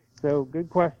 So good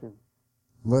question.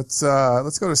 Let's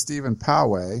go to Stephen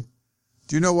Poway.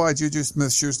 Do you know why Juju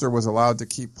Smith-Schuster was allowed to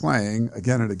keep playing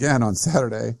again and again on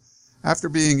Saturday after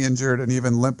being injured and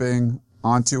even limping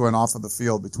onto and off of the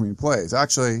field between plays?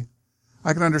 Actually,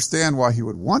 I can understand why he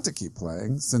would want to keep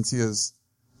playing since he has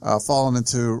fallen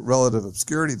into relative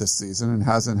obscurity this season and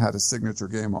hasn't had a signature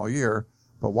game all year.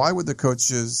 But why would the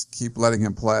coaches keep letting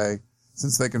him play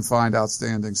since they can find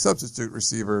outstanding substitute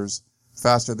receivers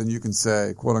faster than you can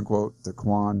say, quote unquote,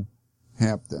 DeQuan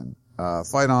Hampton?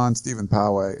 Fight on, Stephen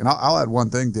Poway. And I'll add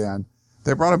one thing, Dan.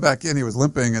 They brought him back in. He was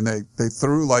limping, and they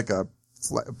threw like a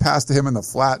pass to him in the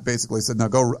flat, basically said, now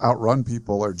go outrun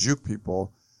people or juke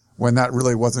people, when that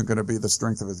really wasn't going to be the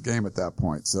strength of his game at that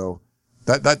point. So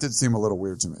that did seem a little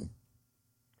weird to me.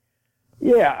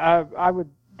 Yeah, I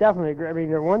would definitely agree. I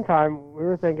mean, at one time, we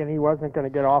were thinking he wasn't going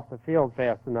to get off the field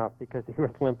fast enough because he was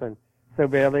limping so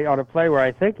badly on a play where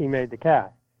I think he made the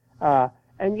catch.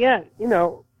 And yet,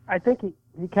 I think he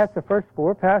catch the first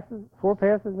four passes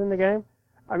in the game.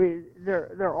 I mean,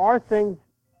 there are things,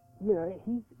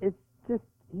 he's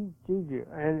Juju,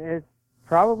 and it's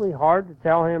probably hard to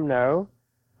tell him no.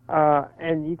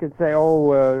 And you could say,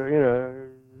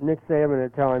 Nick Saban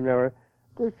would tell him no.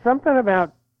 There's something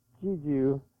about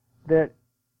Juju that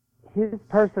his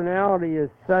personality is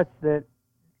such that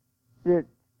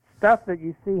stuff that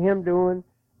you see him doing,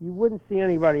 you wouldn't see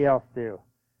anybody else do.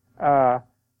 I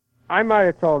might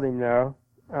have told him no.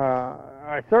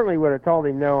 I certainly would have told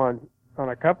him no on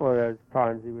a couple of those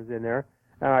times he was in there.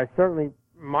 And I certainly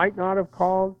might not have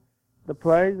called the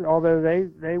plays, although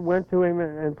they went to him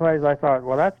in plays I thought,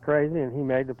 well, that's crazy, and he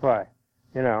made the play.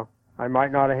 I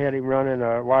might not have had him running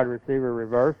a wide receiver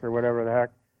reverse or whatever the heck.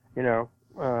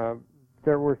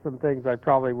 There were some things I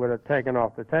probably would have taken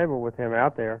off the table with him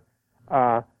out there.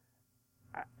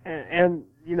 And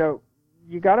you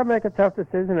got to make a tough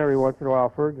decision every once in a while.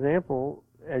 For example,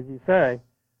 as you say,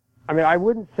 I mean, I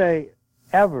wouldn't say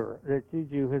ever that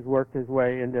Juju has worked his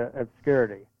way into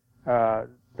obscurity.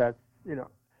 That's,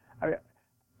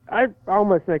 I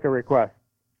almost make a request.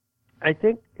 I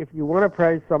think if you want to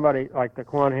praise somebody like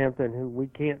DeQuan Hampton, who we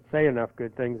can't say enough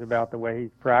good things about the way he's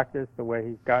practiced, the way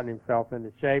he's gotten himself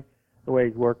into shape, the way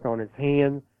he's worked on his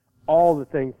hands, all the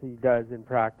things he does in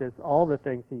practice, all the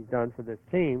things he's done for this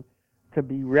team, to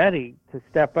be ready to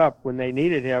step up when they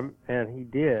needed him, and he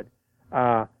did.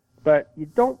 But you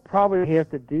don't probably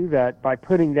have to do that by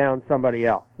putting down somebody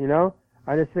else,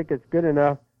 I just think it's good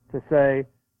enough to say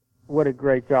what a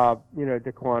great job,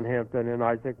 DeQuan Hampton and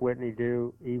Isaac Whitney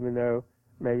do, even though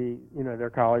maybe, their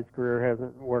college career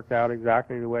hasn't worked out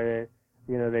exactly the way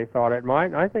they thought it might.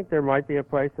 And I think there might be a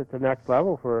place at the next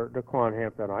level for DeQuan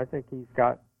Hampton. I think he's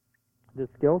got the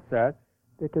skill set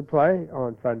that could play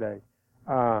on Sundays.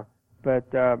 And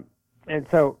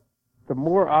so the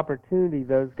more opportunity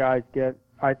those guys get,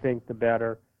 I think the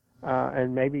better.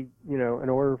 And maybe, in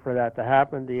order for that to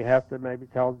happen, do you have to maybe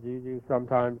tell Juju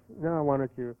sometimes, no, why don't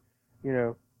you,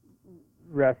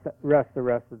 rest the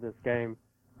rest of this game?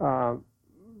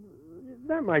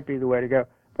 That might be the way to go.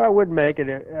 But I wouldn't make it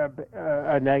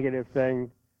a negative thing.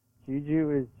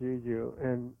 Juju is Juju.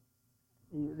 And,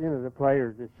 the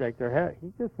players just shake their head.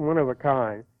 He's just one of a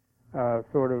kind,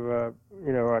 sort of a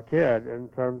kid in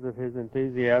terms of his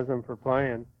enthusiasm for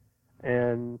playing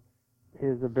and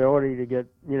his ability to get,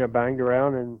 banged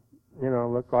around and,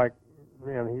 look like,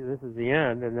 this is the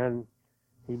end. And then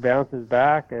he bounces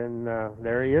back and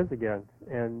there he is again.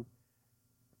 And,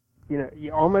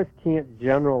 you almost can't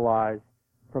generalize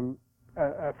from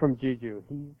Juju.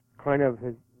 He's kind of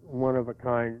his one of a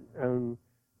kind.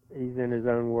 He's in his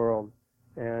own world.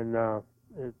 And I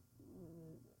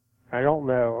don't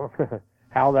know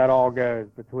how that all goes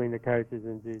between the coaches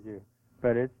and Juju,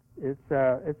 but it's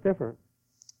different.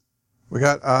 We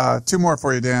got two more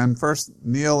for you, Dan. First,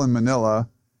 Neil in Manila.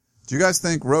 Do you guys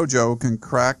think Rojo can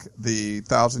crack the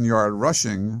 1,000-yard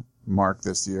rushing mark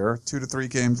this year? 2 to 3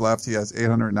 games left. He has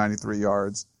 893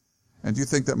 yards. And do you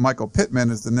think that Michael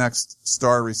Pittman is the next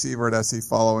star receiver at SC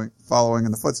following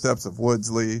in the footsteps of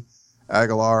Woods, Lee,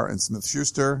 Aguilar, and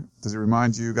Smith-Schuster? Does he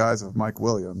remind you guys of Mike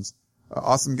Williams?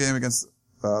 Awesome game against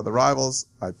the rivals.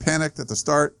 I panicked at the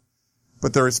start,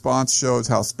 but the response shows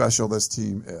how special this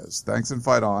team is. Thanks and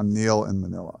fight on, Neil in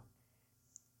Manila.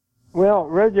 Well,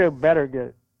 Rojo better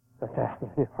get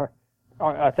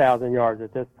 1,000 yards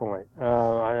at this point.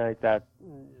 I think that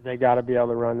they got to be able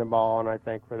to run the ball, and I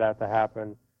think for that to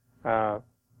happen,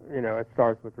 it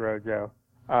starts with Rojo.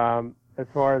 As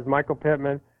far as Michael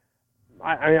Pittman,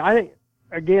 I think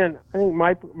again, I think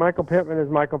Michael Pittman is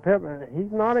Michael Pittman.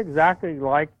 He's not exactly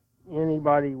like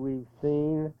anybody we've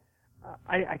seen.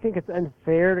 I think it's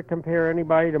unfair to compare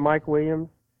anybody to Mike Williams.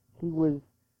 He was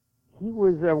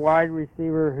a wide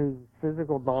receiver whose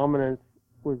physical dominance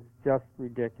was just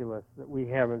ridiculous. That we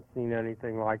haven't seen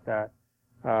anything like that,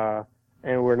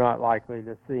 and we're not likely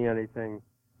to see anything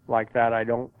like that. I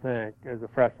don't think as a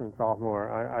freshman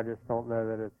sophomore. I just don't know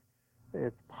that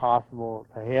it's possible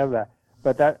to have that.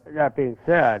 But that being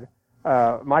said,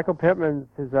 Michael Pittman's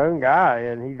his own guy,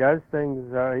 and he does things.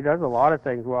 He does a lot of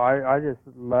things well. I just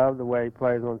love the way he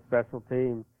plays on special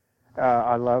teams.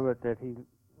 I love it that he's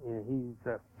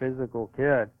a physical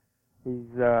kid. He's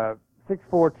 6'4",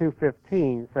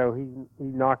 215, so he's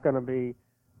not going to be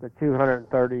the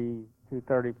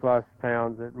 230 plus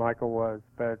pounds that Michael was,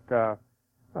 but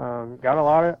got a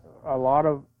lot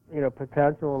of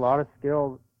potential, a lot of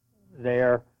skill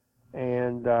there,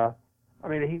 and I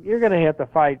mean you're going to have to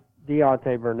fight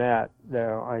Deontay Burnett,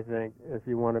 though, I think, if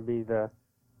you want to be the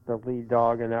lead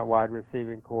dog in that wide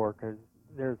receiving corps, because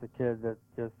there's a kid that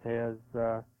just has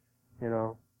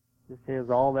just has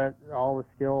all the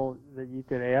skill that you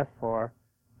could ask for,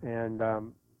 and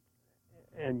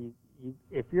you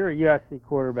if you're a USC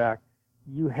quarterback,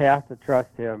 you have to trust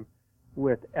him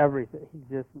with everything.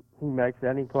 He makes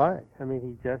any play. I mean,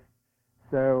 he just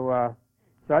so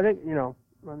I think I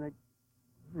think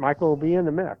Michael will be in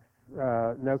the mix,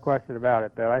 no question about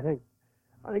it. But I think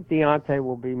Deontay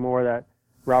will be more that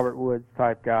Robert Woods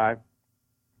type guy,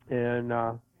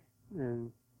 and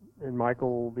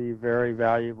Michael will be a very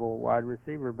valuable wide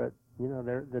receiver. But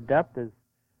the depth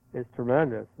is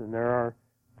tremendous, and there are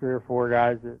 3 or 4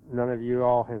 guys that none of you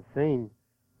all have seen.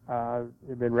 Have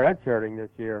been redshirting this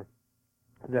year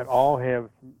that all have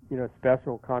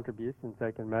special contributions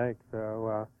they can make.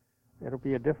 So it'll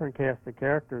be a different cast of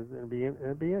characters.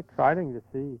 It'll be exciting to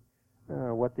see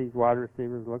what these wide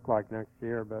receivers look like next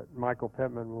year. But Michael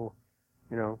Pittman will,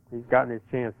 he's gotten his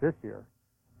chance this year,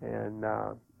 and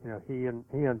he and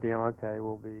Deontay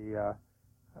will be a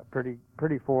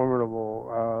pretty formidable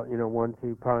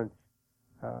 1-2 punch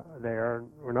there. And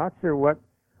we're not sure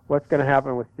what's going to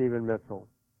happen with Stephen Mitchell,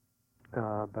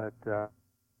 but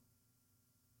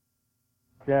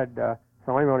said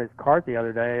saw him on his cart the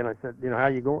other day, and I said, how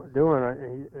you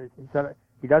doing? He said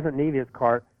he doesn't need his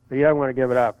cart, but he doesn't want to give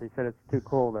it up. He said it's too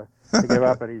cool to give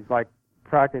up, but he's like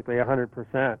practically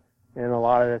 100% in a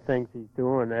lot of the things he's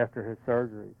doing after his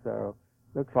surgery. So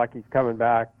looks like he's coming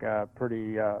back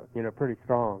pretty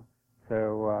strong.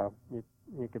 So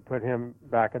you could put him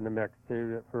back in the mix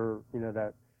too for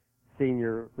that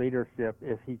senior leadership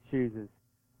if he chooses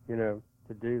to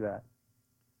do that.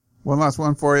 One last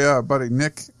one for you, buddy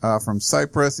Nick from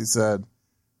Cyprus. He said,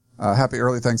 happy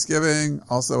early Thanksgiving.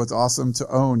 Also, it's awesome to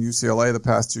own UCLA the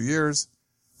past 2 years.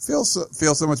 Feel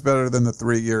so much better than the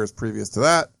 3 years previous to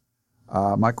that.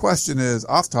 My question is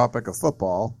off topic of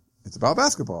football. It's about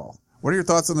basketball. What are your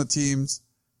thoughts on the teams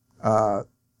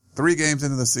 3 games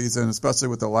into the season, especially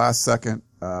with the last second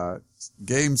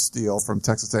game steal from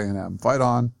Texas A&M? Fight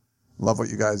on. Love what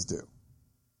you guys do.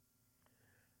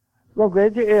 Well,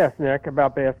 glad you asked, Nick,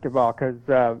 about basketball, because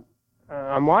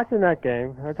I'm watching that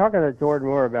game. I'm talking to Jordan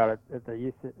Moore about it at the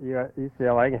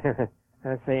UCLA game, and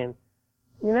I'm saying,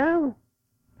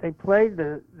 they played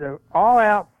the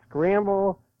all-out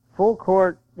scramble, full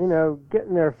court, get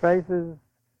in their faces,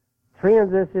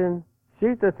 transition,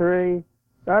 shoot the three.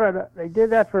 They did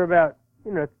that for about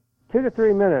 2 to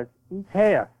 3 minutes each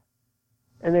half,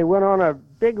 and they went on a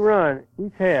big run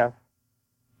each half,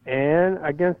 and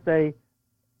against a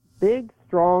big,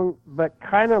 strong, but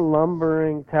kind of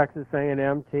lumbering Texas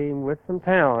A&M team with some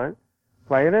talent,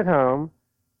 playing at home,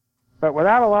 but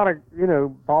without a lot of,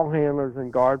 ball handlers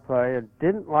and guard play, and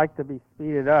didn't like to be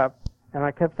speeded up. And I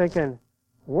kept thinking,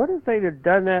 what if they'd have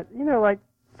done that, like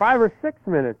 5 or 6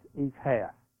 minutes each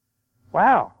half?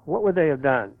 Wow, what would they have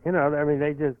done?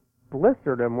 They just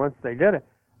blistered them once they did it.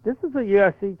 This is a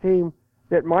USC team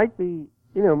that might be,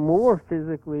 more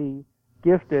physically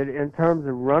gifted in terms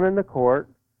of running the court,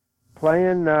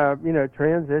 playing,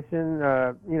 transition,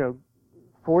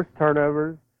 force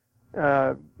turnovers,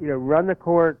 run the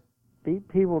court, beat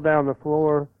people down the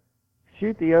floor,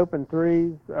 shoot the open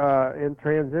threes in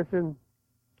transition.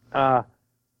 I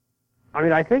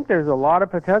think there's a lot of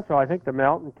potential. I think the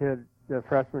Melton kid, the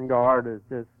freshman guard, is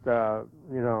just,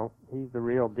 he's the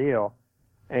real deal.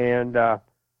 And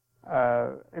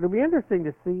it'll be interesting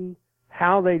to see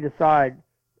how they decide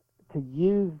to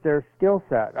use their skill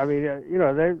set.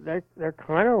 They're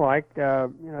kind of like,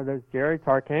 those Jerry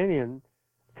Tarkanian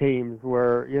teams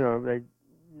where, they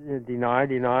deny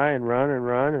and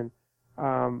run.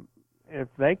 if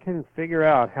they can figure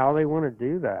out how they want to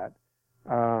do that,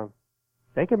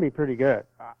 they can be pretty good.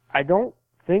 I don't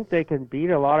think they can beat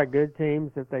a lot of good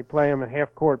teams if they play them in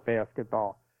half-court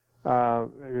basketball.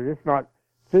 They're just not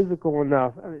physical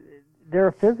enough. They're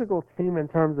a physical team in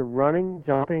terms of running,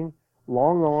 jumping,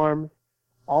 long arms,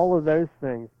 all of those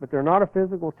things. But they're not a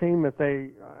physical team if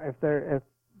the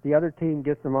other team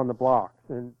gets them on the blocks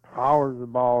and powers the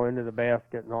ball into the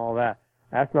basket and all that.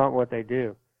 That's not what they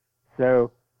do.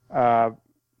 So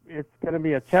it's going to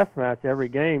be a chess match every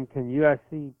game. Can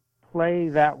USC play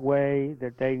that way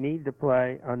that they need to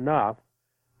play enough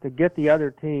to get the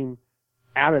other team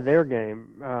out of their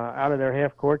game, out of their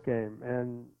half-court game?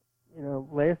 And, you know,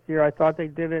 last year I thought they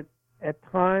did it at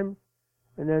times,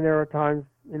 and then there were times,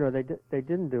 you know, they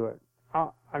didn't do it.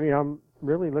 I mean, I'm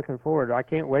really looking forward. I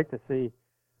can't wait to see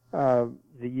the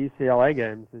UCLA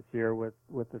games this year with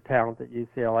the talent that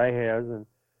UCLA has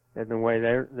and the way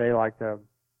they like to,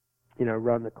 you know,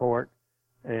 run the court.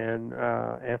 And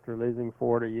after losing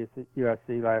 4 to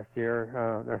USC last year,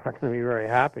 they're not going to be very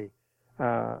happy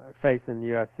facing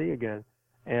USC again.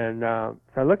 And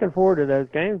so looking forward to those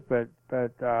games, but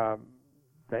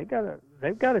they've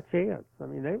got a chance. I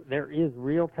mean, there is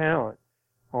real talent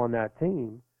on that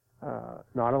team.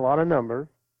 Not a lot of numbers,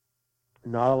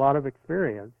 not a lot of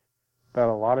experience, but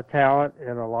a lot of talent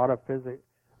and a lot of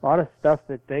stuff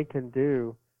that they can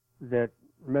do that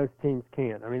most teams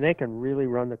can't. I mean, they can really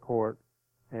run the court,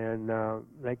 and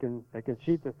they can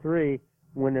shoot the three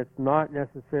when it's not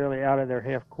necessarily out of their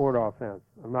half-court offense.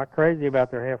 I'm not crazy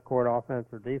about their half-court offense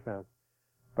or defense,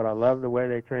 but I love the way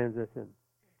they transition.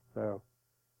 So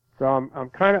I'm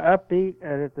kind of upbeat,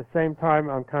 and at the same time,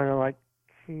 I'm kind of like,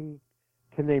 gee,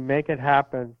 can they make it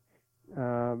happen?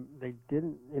 They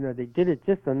didn't, you know, they did it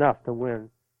just enough to win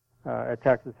at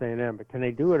Texas A&M, but can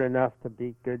they do it enough to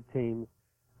beat good teams,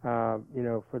 you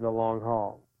know, for the long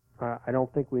haul? I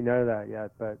don't think we know that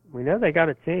yet, but we know they got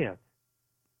a chance.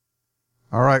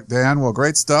 All right, Dan. Well,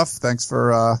 great stuff. Thanks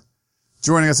for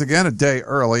joining us again a day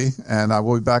early, and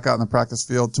we'll be back out in the practice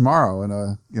field tomorrow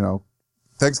and, you know,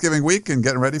 Thanksgiving week and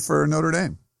getting ready for Notre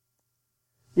Dame.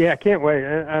 Yeah, I can't wait.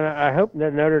 And I hope the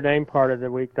Notre Dame part of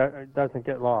the week doesn't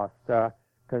get lost,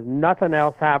 because nothing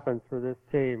else happens for this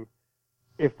team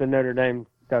if the Notre Dame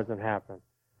doesn't happen.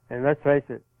 And let's face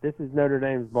it, this is Notre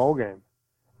Dame's bowl game.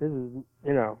 This is,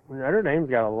 you know, Notre Dame's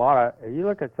got a lot of, if you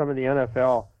look at some of the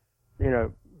NFL, you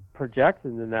know,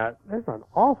 projections in that, there's an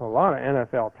awful lot of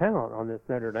NFL talent on this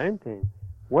Notre Dame team.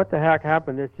 What the heck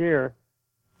happened this year,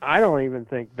 I don't even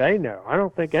think they know. I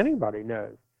don't think anybody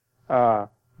knows.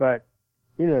 But,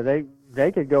 you know,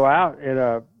 they could go out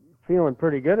and feeling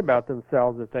pretty good about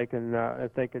themselves if they could,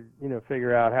 you know,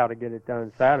 figure out how to get it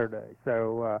done Saturday.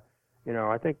 So, you know,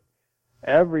 I think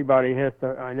everybody has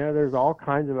to, I know there's all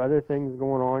kinds of other things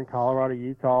going on, Colorado,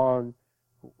 Utah, and,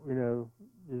 you know,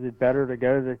 is it better to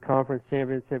go to the conference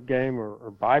championship game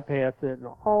or bypass it and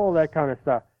all that kind of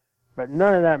stuff. But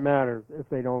none of that matters if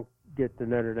they don't get the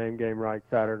Notre Dame game right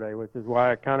Saturday, which is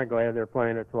why I'm kind of glad they're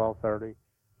playing at 12:30.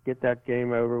 Get that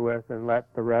game over with and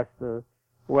let the rest of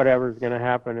whatever's going to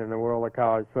happen in the world of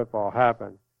college football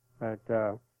happen. But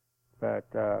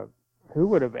who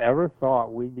would have ever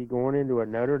thought we'd be going into a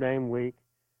Notre Dame week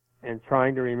and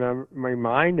trying to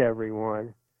remind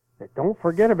everyone that don't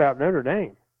forget about Notre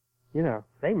Dame. You know,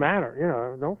 they matter. You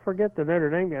know, don't forget the Notre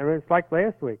Dame game. I mean, it's like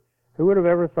last week. Who would have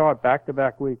ever thought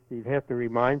back-to-back weeks you'd have to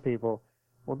remind people,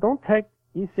 well, don't take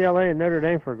UCLA and Notre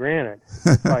Dame for granted.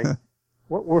 It's like,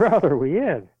 what world are we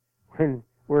in when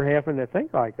we're having to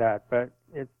think like that? But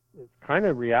it's kind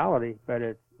of reality, but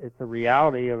it's a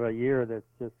reality of a year that's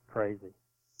just crazy.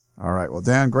 All right. Well,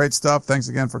 Dan, great stuff. Thanks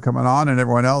again for coming on, and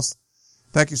everyone else,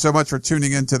 thank you so much for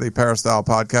tuning in to the Peristyle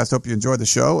Podcast. Hope you enjoyed the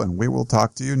show, and we will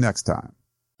talk to you next time.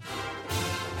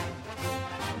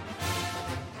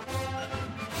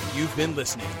 You've been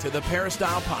listening to the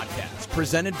Peristyle Podcast,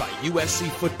 presented by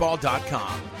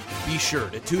USCFootball.com. Be sure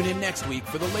to tune in next week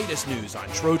for the latest news on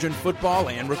Trojan football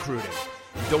and recruiting.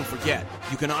 And don't forget,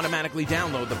 you can automatically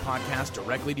download the podcast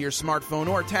directly to your smartphone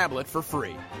or tablet for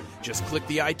free. Just click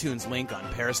the iTunes link on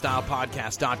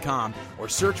PeristylePodcast.com or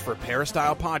search for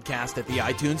Peristyle Podcast at the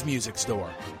iTunes Music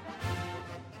Store.